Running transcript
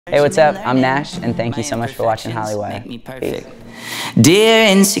Hey, what's up? I'm Gnash, and thank you so much for watching Hollywire. Peace. Dear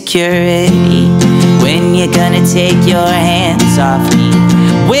Insecurity, when you gonna take your hands off me?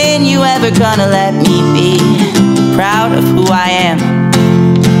 When you ever gonna let me be proud of who I am?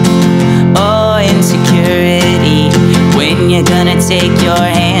 Oh, Insecurity, when you gonna take your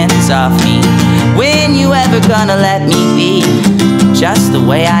hands off me? When you ever gonna let me be just the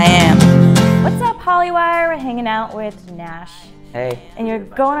way I am? What's up, Hollywire? We're hanging out with Gnash. Hey. And you're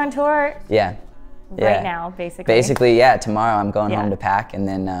going on tour? Yeah. Right now, basically. Basically, yeah. Tomorrow I'm going home to pack, and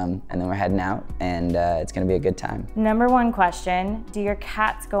then we're heading out, and it's gonna be a good time. Number one question: do your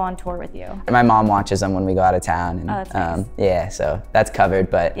cats go on tour with you? My mom watches them when we go out of town, and that's nice. yeah, so that's covered.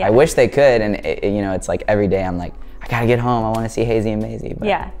 But I wish they could, and you know, it's like every day I'm like, I gotta get home. I want to see Hazy and Maisie. But.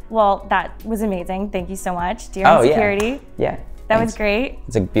 Yeah. Well, that was amazing. Thank you so much. Dear Insecurity. Yeah. That was great.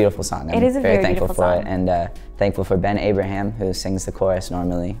 It's a beautiful song. It is a very thankful beautiful for song. it, and thankful for Ben Abraham, who sings the chorus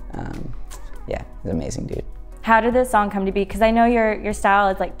normally. Yeah, he's an amazing dude. How did this song come to be? Because I know your style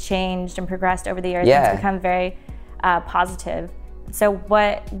has like changed and progressed over the years. Yeah. It's become very positive. So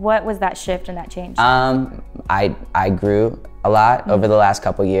what was that shift and that change? I grew a lot over the last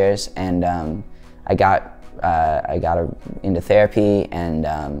couple years, and I got into therapy and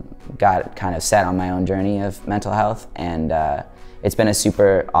got kind of set on my own journey of mental health, and it's been a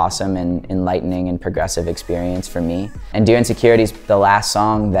super awesome and enlightening and progressive experience for me. And Dear Insecurity is the last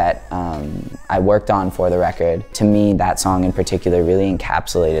song that I worked on for the record. To me, that song in particular really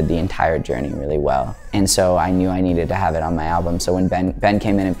encapsulated the entire journey really well. And so I knew I needed to have it on my album. So when Ben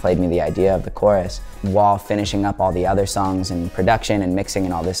came in and played me the idea of the chorus, while finishing up all the other songs and production and mixing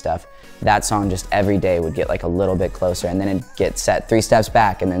and all this stuff, that song just every day would get like a little bit closer, and then it'd get set 3 steps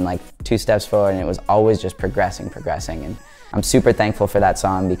back and then like 2 steps forward, and it was always just progressing. And I'm super thankful for that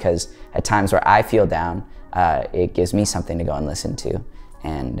song, because at times where I feel down, it gives me something to go and listen to,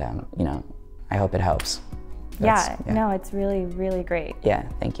 and you know, I hope it helps. No, it's really, really great. Yeah,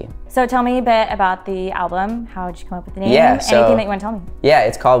 thank you. So tell me a bit about the album. How did you come up with the name? Yeah, so, anything that you want to tell me? Yeah,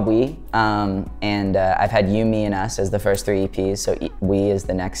 it's called We, and I've had You, Me, and Us as the first 3 EPs, so We is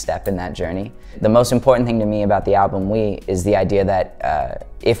the next step in that journey. The most important thing to me about the album We is the idea that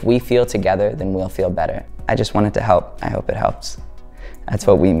if we feel together, then we'll feel better. I just want it to help. I hope it helps. That's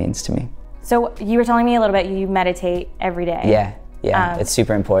what We means to me. So you were telling me a little bit, you meditate every day. Yeah, it's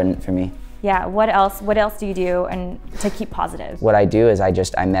super important for me. Yeah, what else do you do and to keep positive? What I do is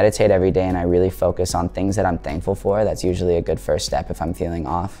I meditate every day, and I really focus on things that I'm thankful for. That's usually a good first step if I'm feeling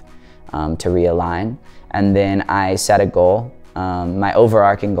off, to realign. And then I set a goal. My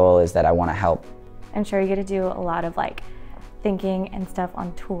overarching goal is that I want to help. I'm sure you get to do a lot of like thinking and stuff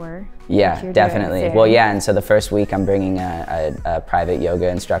on tour. Yeah, definitely. Well, yeah, and so the first week I'm bringing a private yoga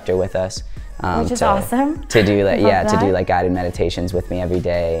instructor with us. Which is awesome. To do like, to do like guided meditations with me every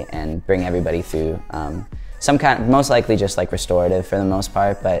day and bring everybody through some kind, most likely just like restorative for the most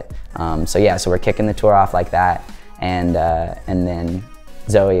part. But so yeah, so we're kicking the tour off like that, and then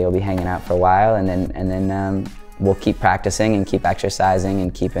Zoe will be hanging out for a while, and then we'll keep practicing and keep exercising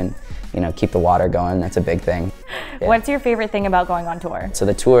and keep the water going. That's a big thing. Yeah. What's your favorite thing about going on tour? So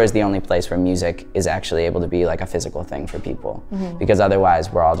the tour is the only place where music is actually able to be like a physical thing for people, because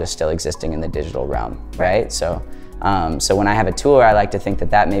otherwise we're all just still existing in the digital realm, right? So, so when I have a tour, I like to think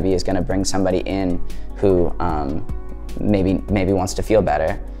that maybe is going to bring somebody in who maybe wants to feel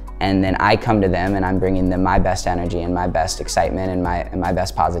better, and then I come to them and I'm bringing them my best energy and my best excitement and my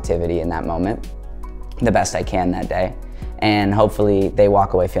best positivity in that moment, the best I can that day. And hopefully they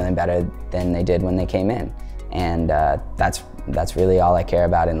walk away feeling better than they did when they came in. And that's really all I care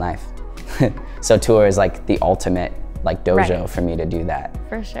about in life. So tour is like the ultimate like dojo for me to do that.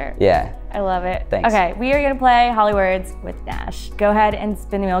 For sure. Yeah. I love it. Thanks. Okay, we are gonna play Hollywords with Gnash. Go ahead and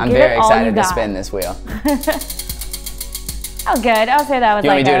spin the wheel. I'm Give very it all excited you to got. spin this wheel. Oh, good. I'll say that was you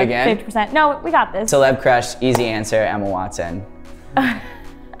like want me to do it again? 50%. No, we got this. Celeb crush, easy answer, Emma Watson.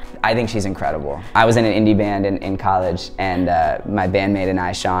 I think she's incredible. I was in an indie band in college, and my bandmate and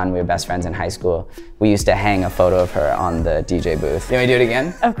I, Sean, we were best friends in high school. We used to hang a photo of her on the DJ booth. You want me to do it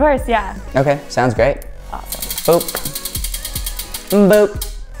again? Of course, yeah. Okay, sounds great. Awesome. Boop.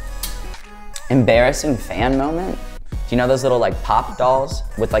 Boop. Embarrassing fan moment? Do you know those little like pop dolls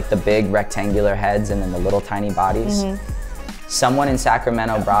with like the big rectangular heads and then the little tiny bodies? Someone in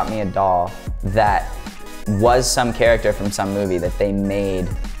Sacramento brought me a doll that was some character from some movie that they made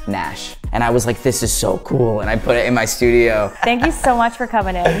Gnash. And I was like, this is so cool. And I put it in my studio. Thank you so much for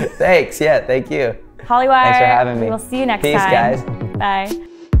coming in. Thanks, yeah, thank you. Hollywire. Thanks for having me. We'll see you next time. Peace, guys. Bye.